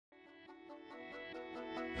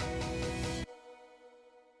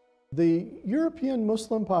The European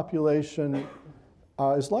Muslim population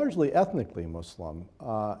is largely ethnically Muslim,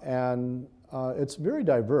 and it's very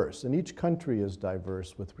diverse, and each country is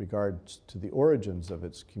diverse with regards to the origins of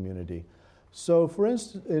its community. So, for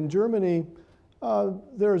instance, in Germany,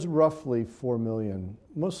 there's roughly 4 million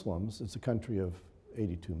Muslims. It's a country of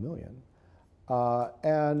 82 million.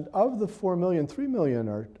 And of the 4 million, 3 million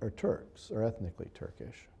are Turks, or ethnically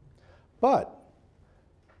Turkish. But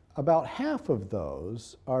about half of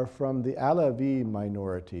those are from the Alevi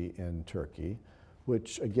minority in Turkey,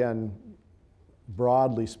 which again,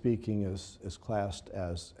 broadly speaking, is classed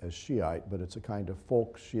as Shiite, but it's a kind of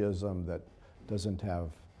folk Shiism that doesn't have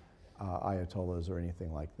ayatollahs or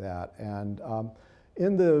anything like that. And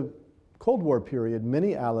in the Cold War period,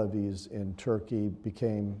 many Alevis in Turkey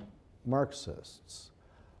became Marxists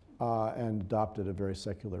and adopted a very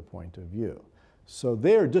secular point of view. So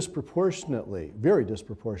they are disproportionately, very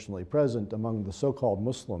disproportionately present among the so-called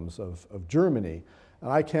Muslims of Germany.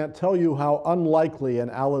 And I can't tell you how unlikely an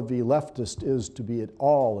Alevi leftist is to be at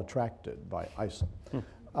all attracted by ISIL,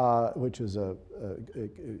 which is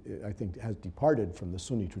I think has departed from the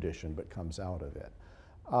Sunni tradition but comes out of it.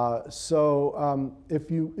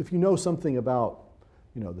 If you know something about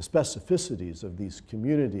the specificities of these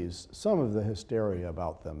communities, some of the hysteria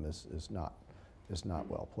about them is not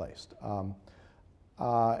well placed.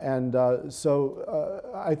 I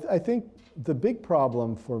think the big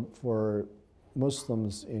problem for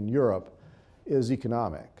Muslims in Europe is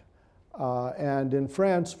economic. And in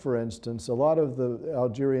France, for instance, a lot of the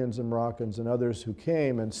Algerians and Moroccans and others who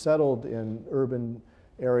came and settled in urban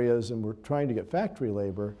areas and were trying to get factory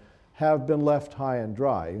labor have been left high and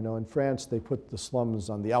dry. In France, they put the slums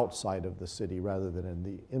on the outside of the city rather than in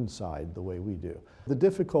the inside the way we do. The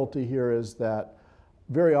difficulty here is that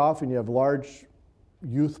very often you have large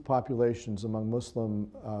youth populations among Muslim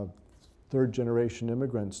third-generation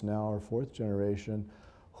immigrants now, or fourth generation,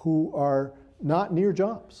 who are not near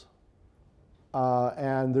jobs.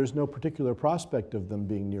 And there's no particular prospect of them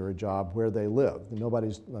being near a job where they live.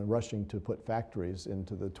 Nobody's rushing to put factories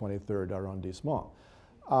into the 23rd arrondissement.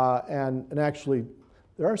 And actually,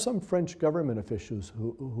 there are some French government officials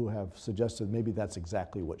who have suggested maybe that's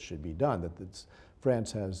exactly what should be done, that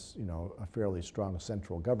France has a fairly strong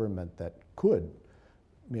central government that could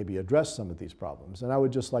maybe address some of these problems. And I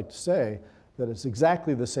would just like to say that it's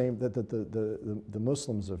exactly the same, that the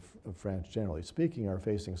Muslims of France, generally speaking, are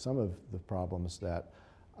facing some of the problems that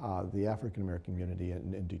the African American community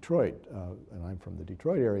in Detroit, and I'm from the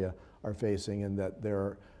Detroit area, are facing, and that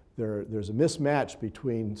there's a mismatch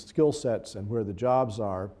between skill sets and where the jobs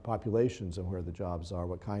are, populations and where the jobs are,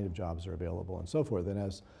 what kind of jobs are available, and so forth. And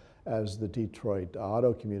as the Detroit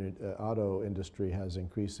auto industry has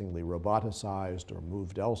increasingly roboticized or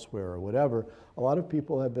moved elsewhere or whatever, a lot of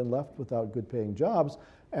people have been left without good paying jobs,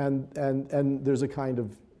 and there's a kind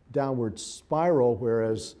of downward spiral,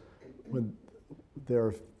 whereas when there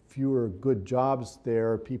are fewer good jobs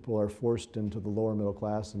there, people are forced into the lower middle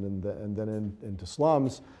class and then into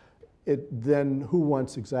slums. Then who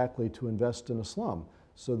wants exactly to invest in a slum?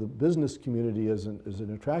 So the business community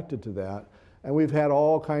isn't attracted to that. And we've had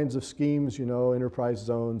all kinds of schemes, enterprise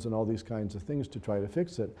zones and all these kinds of things to try to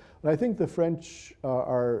fix it. But I think the French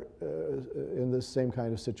are in this same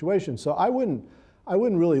kind of situation. So I wouldn't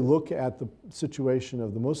really look at the situation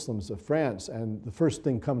of the Muslims of France and the first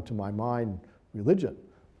thing come to my mind, religion.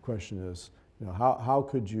 The question is, how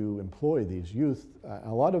could you employ these youth?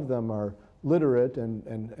 A lot of them are literate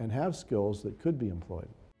and have skills that could be employed.